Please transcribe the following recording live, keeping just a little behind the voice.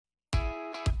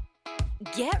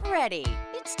Get ready.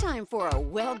 It's time for a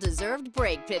well-deserved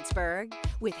break, Pittsburgh,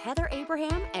 with Heather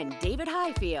Abraham and David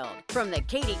Highfield from the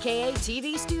KDKA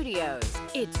TV studios.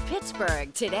 It's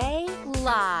Pittsburgh Today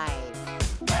Live.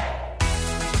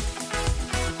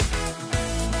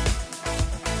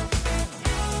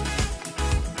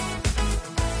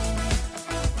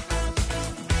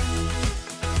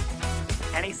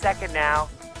 Any second now,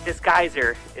 this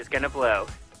geyser is gonna blow.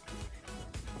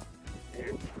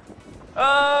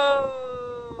 Oh!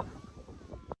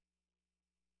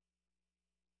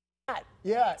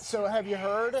 Yeah, so have you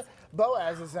heard?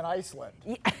 Boaz is in Iceland.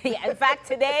 Yeah, in fact,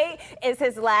 today is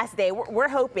his last day. We're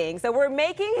hoping. So we're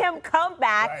making him come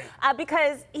back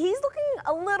because he's looking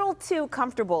a little too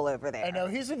comfortable over there. I know,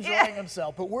 he's enjoying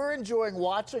himself, but we're enjoying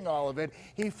watching all of it.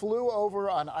 He flew over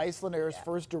on Iceland Air's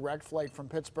first direct flight from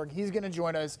Pittsburgh. He's going to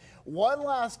join us one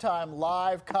last time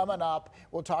live coming up.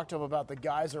 We'll talk to him about the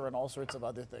geyser and all sorts of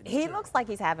other things. He looks like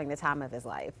he's having the time of his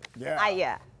life. Yeah.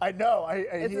 Yeah. I know. He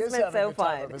is having so the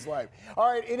fun. time of his life.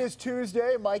 All right, it is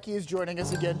Tuesday. Mikey is joining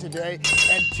us again today.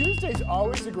 And Tuesday's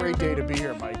always a great day to be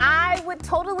here, Mikey. I would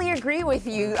totally agree with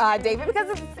you, David,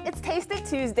 because it's Taste It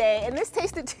Tuesday. And this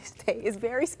Taste It Tuesday is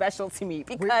very special to me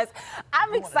because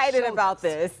I'm excited about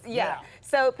this. Yeah.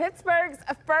 So Pittsburgh's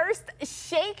first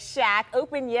Shake Shack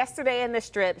opened yesterday in the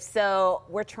Strip. So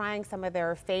we're trying some of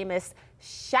their famous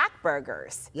Shack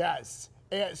burgers. Yes.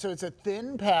 Yeah, so it's a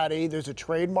thin patty, there's a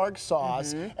trademark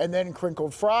sauce, and then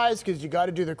crinkled fries, because you got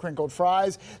to do the crinkled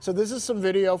fries. So this is some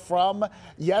video from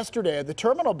yesterday at the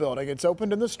Terminal Building. It's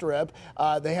opened in the Strip.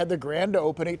 They had the grand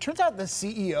opening. It turns out the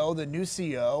CEO, the new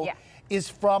CEO, is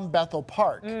from Bethel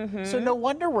Park. So no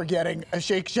wonder we're getting a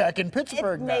Shake Shack in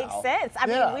Pittsburgh now. It makes sense. I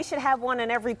mean, we should have one in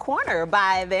every corner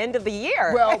by the end of the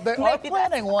year. Well, they are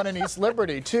planning one in East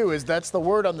Liberty, too, that's the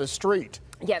word on the street.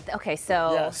 Yeah, okay,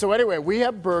 so... Yeah, so anyway, we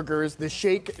have burgers, the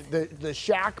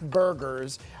Shack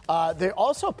burgers. They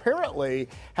also apparently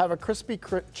have a crispy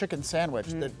chicken sandwich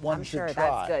that one should try. I'm sure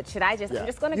that's good. Should I just... I'm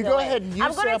just going to go go ahead and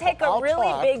I'm going to take a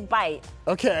really big bite.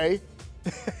 Okay.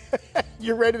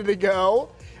 You're ready to go?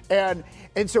 And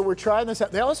so we're trying this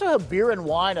out. They also have beer and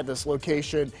wine at this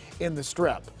location in the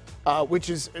Strip. Which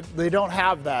is, they don't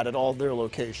have that at all their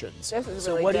locations. This is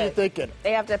so really what good. are you thinking?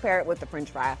 They have to pair it with the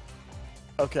French fry.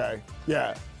 Okay,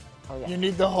 yeah. Oh, yeah. You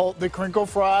need the crinkle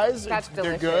fries. That's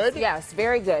delicious. They're good? Yes,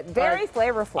 very good. Very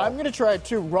flavorful. I'm going to try it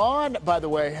too. Ron, by the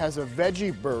way, has a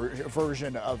veggie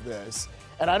version of this.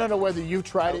 And I don't know whether you've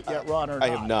tried it yet, Ron, or not. I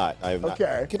have not. I have not.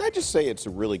 Okay. Can I just say it's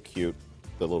really cute,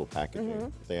 the little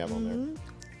packaging they have on there.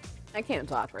 I can't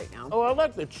talk right now. Oh, I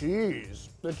like the cheese.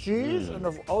 The cheese and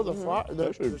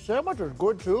the sandwich is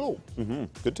good too.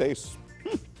 Good taste.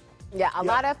 Yeah, a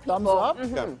lot of people.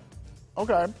 Thumbs up?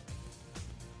 Okay.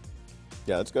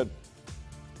 Yeah, that's good.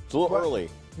 It's a little early.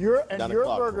 Your 9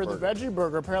 burger, o'clock the veggie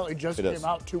burger, apparently just came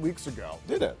out 2 weeks ago.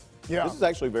 Did it? Yeah. This is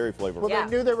actually very flavorful. Well, they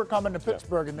knew they were coming to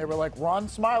Pittsburgh, and they were like, Ron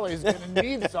Smiley's going to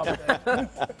need something.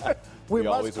 we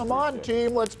must come on,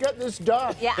 team. Let's get this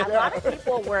done. Yeah, a lot of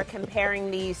people were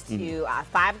comparing these to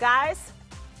Five Guys.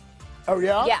 Oh,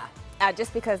 yeah? Yeah,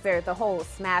 just because they're the whole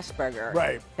smash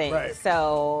burger thing. Right.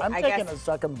 So I'm taking a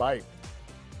second bite.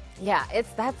 Yeah,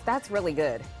 that's really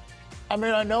good. I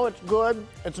mean, I know it's good.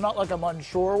 It's not like I'm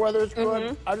unsure whether it's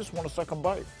good. I just want a second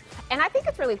bite. And I think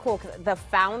it's really cool because the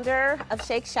founder of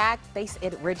Shake Shack,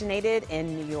 it originated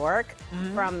in New York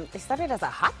they started as a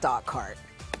hot dog cart.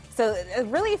 So a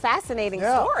really fascinating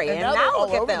story. And now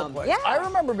look at them. Yeah. I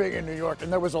remember being in New York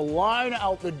and there was a line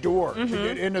out the door to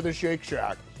get into the Shake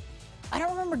Shack. I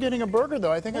don't remember getting a burger,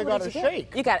 though. I think I got a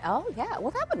shake. You got, oh, yeah.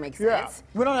 Well, that would make sense.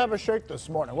 Yeah. We don't have a shake this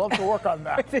morning. We'll have to work on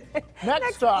that.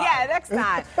 next time. Yeah, next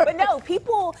time. But no,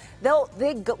 people,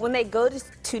 when they go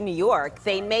to New York,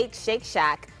 they make Shake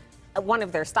Shack one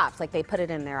of their stops. Like, they put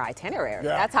it in their itinerary.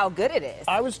 Yeah. That's how good it is.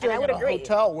 I was staying in a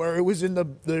hotel where it was in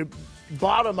the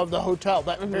bottom of the hotel,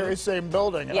 that very same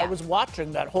building. And I was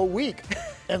watching that whole week.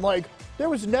 And, like, there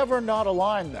was never not a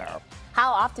line there.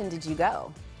 How often did you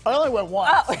go? I only went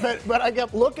once, but I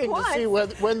kept looking to see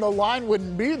when the line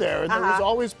wouldn't be there. And there was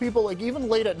always people, like even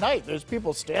late at night, there's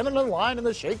people standing in line in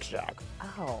the Shake Shack.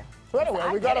 Oh. So anyway,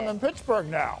 we got them in Pittsburgh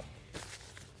now.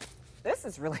 This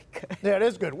is really good. Yeah, it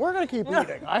is good. We're going to keep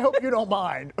eating. I hope you don't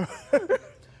mind.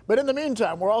 But in the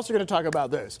meantime, we're also going to talk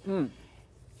about this. Do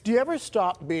you ever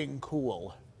stop being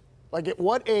cool? Like at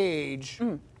what age,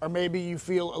 or maybe you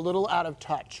feel a little out of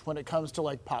touch when it comes to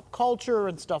like pop culture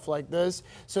and stuff like this?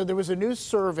 So there was a new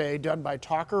survey done by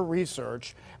Talker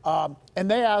Research, and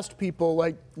they asked people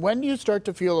like, when do you start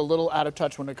to feel a little out of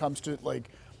touch when it comes to like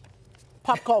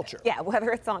pop culture. Yeah,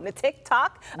 whether it's on the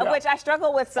TikTok, of Yeah. which I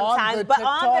struggle with sometimes, but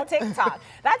on the TikTok,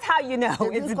 that's how you know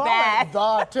If it's you call bad. it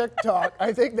the TikTok,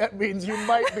 I think that means you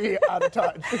might be out of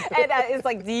touch. And it's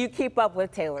like, do you keep up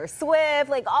with Taylor Swift?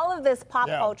 Like all of this pop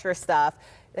culture stuff.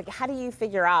 Like, how do you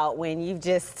figure out when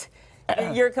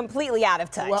you're completely out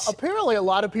of touch? Well, apparently a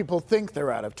lot of people think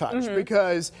they're out of touch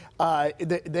because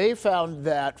they found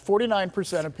that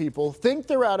 49% of people think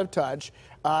they're out of touch.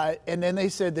 And then they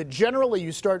said that generally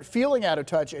you start feeling out of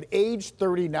touch at age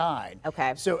 39.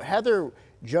 Okay. So Heather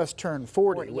just turned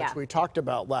 40, which we talked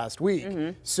about last week.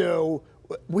 So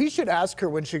we should ask her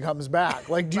when she comes back.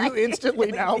 Like, do you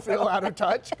instantly now feel out of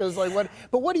touch? Because, like,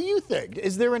 what do you think?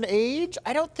 Is there an age?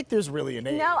 I don't think there's really an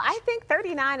age. No, I think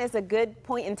 39 is a good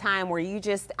point in time where you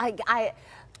just,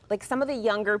 like some of the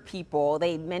younger people,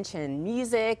 they mention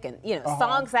music and,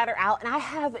 songs that are out, and I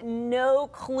have no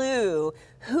clue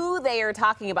who they are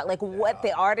talking about, like what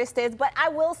the artist is. But I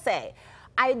will say,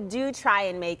 I do try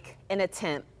and make an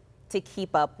attempt to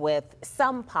keep up with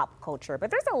some pop culture,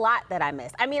 but there's a lot that I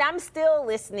miss. I mean, I'm still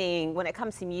listening when it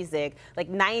comes to music,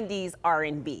 like 90s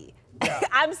R&B. Yeah.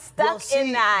 I'm stuck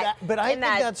in that. But I think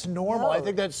that's normal. mode. I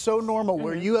think that's so normal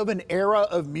where you have an era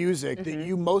of music that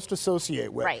you most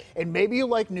associate with. Right. And maybe you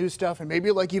like new stuff and maybe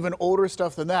you like even older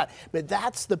stuff than that. But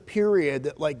that's the period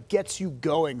that like gets you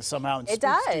going somehow and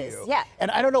speaks to you. Yeah. And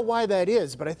I don't know why that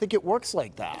is, but I think it works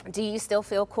like that. Do you still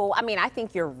feel cool? I mean, I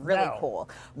think you're really cool.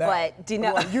 No. But do you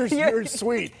know? Well, you're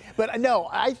sweet. But no,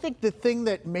 I think the thing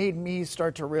that made me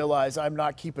start to realize I'm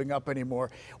not keeping up anymore,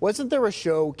 wasn't there a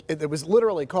show that was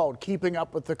literally called Keeping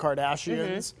Up with the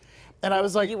Kardashians? And I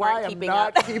was like, I am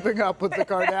not keeping up with the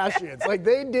Kardashians. Like,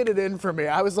 they did it in for me.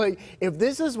 I was like, if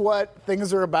this is what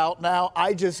things are about now,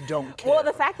 I just don't care. Well,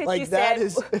 the fact that you that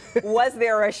said, was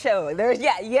there a show?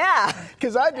 Yeah.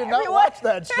 Because I did not watch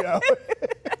that show.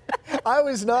 I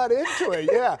was not into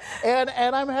it,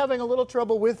 and I'm having a little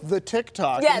trouble with the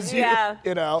TikTok. Yes,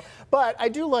 you know. But I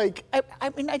do like. I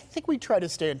mean, I think we try to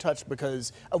stay in touch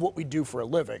because of what we do for a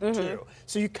living too.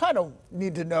 So you kind of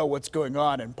need to know what's going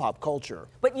on in pop culture.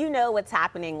 But you know what's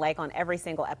happening, like on every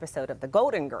single episode of The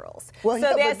Golden Girls. Well,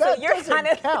 so but that you're doesn't kind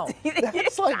of count.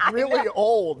 That's like really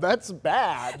old. That's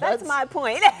bad. That's my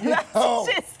point.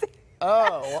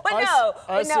 Oh, but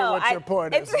I see what your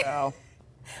point is now.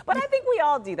 But I think we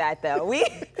all do that, though. We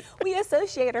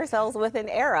associate ourselves with an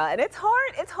era, and it's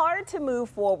hard. It's hard to move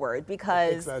forward because I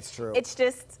think that's true. It's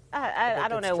just I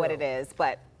don't know what it is,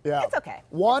 but it's okay.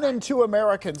 1 in 2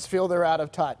 Americans feel they're out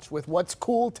of touch with what's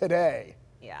cool today.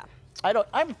 Yeah.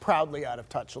 I'm proudly out of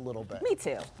touch a little bit. Me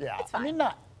too. Yeah. It's fine. I mean,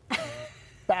 not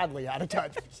badly out of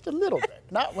touch, just a little bit.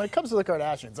 Not when it comes to the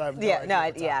Kardashians. I have no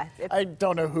idea. I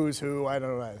don't know who's who. I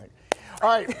don't know anything. All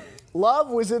right. Love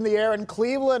was in the air in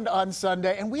Cleveland on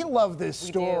Sunday, and we love this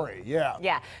story.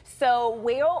 Yeah. So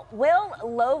Will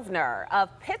Lovner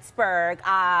of Pittsburgh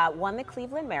won the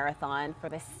Cleveland Marathon for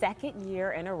the 2nd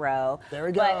year in a row. There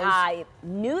he goes. But I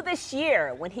knew this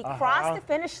year when he crossed the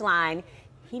finish line,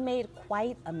 he made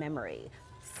quite a memory.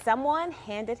 Someone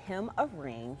handed him a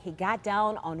ring. He got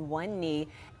down on one knee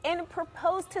and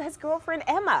proposed to his girlfriend,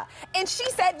 Emma. And she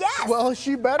said yes. Well,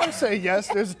 she better say yes.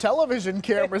 There's television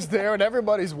cameras there and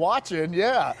everybody's watching.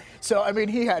 Yeah. So, I mean,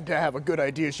 he had to have a good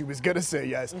idea she was going to say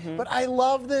yes. But I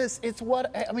love this. It's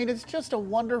just a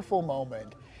wonderful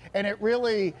moment. And it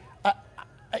really,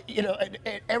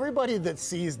 everybody that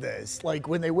sees this, like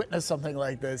when they witness something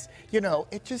like this,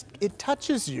 it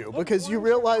touches you because you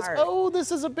realize,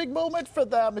 this is a big moment for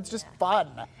them. It's just fun.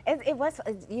 It was,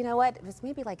 you know what? It was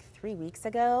maybe like 3 weeks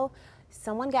ago.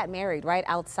 Someone got married right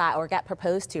outside, or got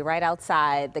proposed to right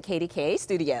outside the KDKA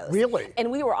studios. Really?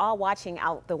 And we were all watching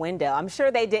out the window. I'm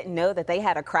sure they didn't know that they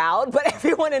had a crowd, but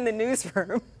everyone in the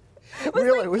newsroom was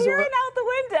peering out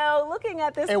the window looking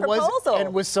at this proposal.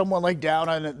 And was someone like down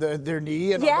on their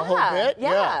knee and on the whole bit?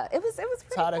 Yeah. It was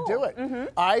pretty That's how to do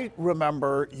it. I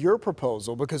remember your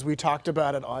proposal because we talked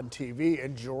about it on TV,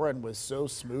 and Joran was so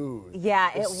smooth.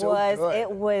 Yeah, it was. It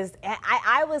was.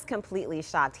 I was completely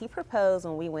shocked. He proposed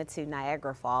when we went to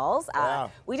Niagara Falls. I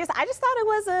just thought it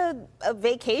was a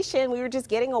vacation. We were just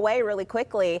getting away really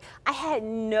quickly. I had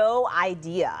no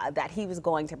idea that he was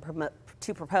going to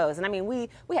propose. And I mean, we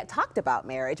had talked about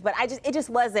marriage, but it just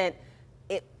wasn't.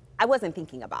 I wasn't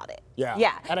thinking about it.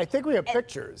 Yeah. And I think we have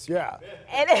pictures. Yeah.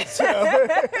 And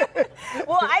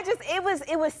well,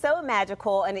 it was so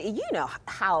magical, and you know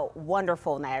how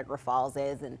wonderful Niagara Falls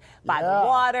is, and by the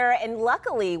water. And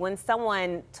luckily, when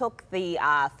someone took the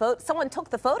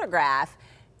photograph,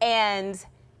 and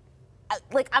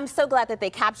I'm so glad that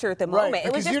they captured the moment. Right,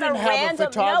 it was because just you didn't have a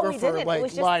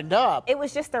photographer lined up. It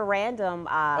was just a random.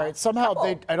 Right. Somehow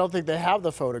couple. I don't think they have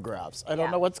the photographs. I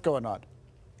don't know what's going on.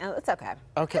 Oh, it's okay.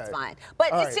 Okay. It's fine.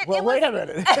 But All it's right. just, Well, wait a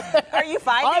minute. Are you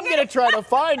finding I'm it? going to try to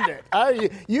find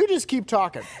it. You just keep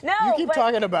talking. No, you keep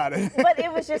talking about it. But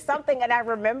it was just something, and I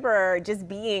remember just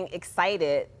being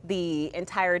excited the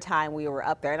entire time we were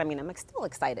up there. And I mean, I'm still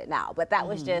excited now, but that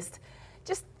was just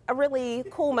a really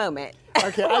cool moment.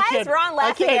 Okay, Why is Ron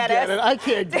laughing at us? I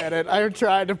can't get it. I'm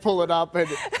trying to pull it up, and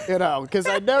because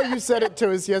I know you said it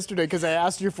to us yesterday because I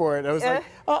asked you for it. I was like,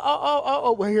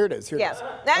 oh, well, here it is. Here it is.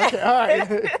 Okay, all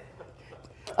right.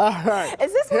 All right.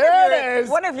 Is this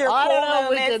one of your cool I don't know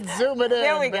moments? if we can zoom it in.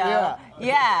 There we go.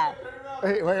 Yeah.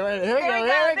 Wait. Here we go. There we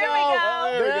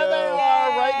go. There they are.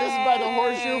 Right. This is by the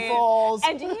Horseshoe Falls.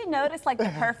 And do you notice like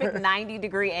the perfect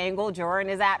 90-degree angle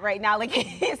Jordan is at right now? Like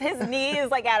his knee is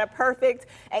like at a perfect.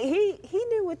 And he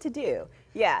knew what to do.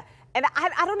 Yeah. And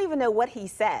I don't even know what he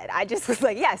said. I just was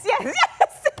like, yes.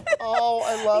 Oh,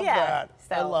 I love that.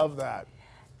 So, I love that.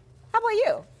 How about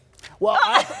you? Well,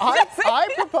 I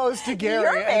proposed to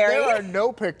Gary, and there are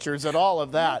no pictures at all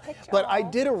of that. But I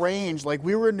did arrange, like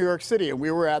we were in New York City, and we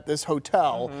were at this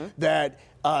hotel that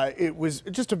it was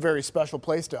just a very special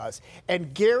place to us.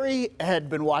 And Gary had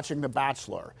been watching The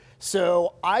Bachelor.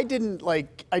 So I didn't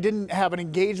have an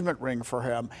engagement ring for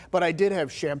him, but I did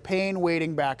have champagne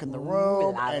waiting back in the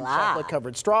room and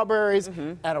chocolate-covered strawberries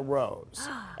and a rose.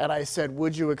 And I said,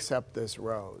 would you accept this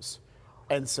rose?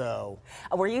 And so.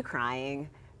 Were you crying?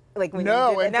 Like when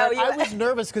no, you did in fact, I was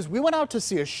nervous because we went out to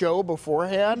see a show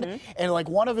beforehand, and like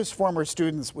one of his former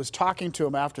students was talking to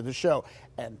him after the show,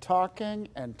 and talking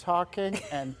and talking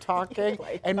and talking.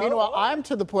 Like, and meanwhile, I'm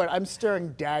to the point, I'm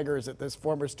staring daggers at this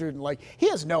former student, like he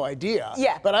has no idea.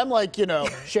 Yeah. But I'm like,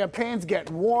 champagne's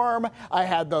getting warm. I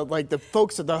had the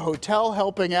folks at the hotel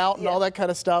helping out and all that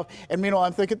kind of stuff. And meanwhile,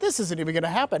 I'm thinking, this isn't even going to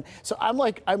happen. So I'm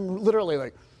literally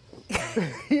like,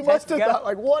 he must have thought,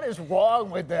 like, what is wrong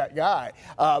with that guy?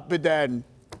 But then,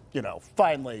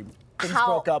 finally, things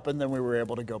broke up, and then we were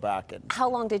able to go back. And how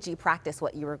long did you practice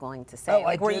what you were going to say?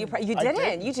 You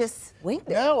didn't. You just winged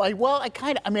it. No,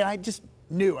 I just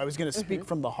knew I was going to speak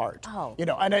from the heart. Oh.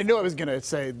 And I knew I was going to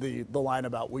say the line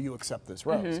about, will you accept this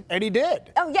rose? And he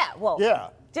did. Oh, yeah. Well, yeah.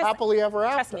 Happily ever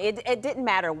after. Trust me, it didn't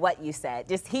matter what you said.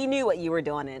 Just he knew what you were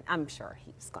doing, and I'm sure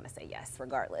he was going to say yes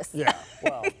regardless. Yeah,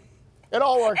 well. It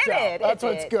all worked out. That's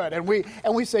what's did. good. And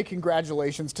we say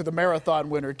congratulations to the marathon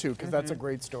winner, too, because that's a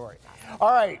great story.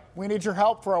 All right, we need your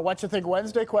help for our What You Think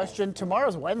Wednesday question.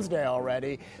 Tomorrow's Wednesday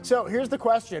already. So here's the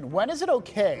question. When is it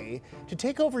okay to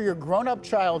take over your grown-up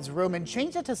child's room and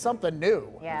change it to something new?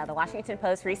 Yeah, the Washington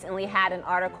Post recently had an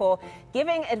article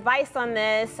giving advice on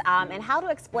this and how to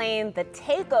explain the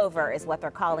takeover is what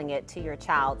they're calling it to your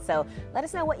child. So let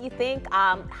us know what you think.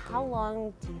 How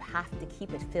long do you have to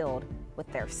keep it filled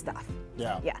with their stuff?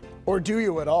 Yeah. Yeah. Or do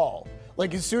you at all?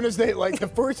 Like as soon as they,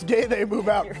 the first day they move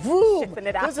out, boom,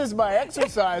 this is my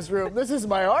exercise room, this is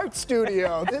my art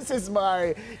studio, this is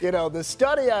my, the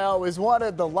study I always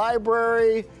wanted, the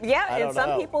library. Yeah, and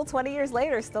some people 20 years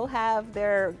later still have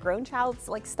their grown child's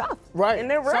stuff in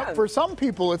their room. For some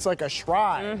people, it's like a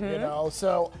shrine,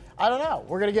 so I don't know.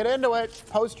 We're going to get into it.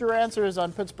 Post your answers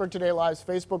on Pittsburgh Today Live's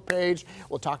Facebook page.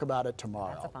 We'll talk about it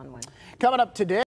tomorrow. That's a fun one. Coming up today.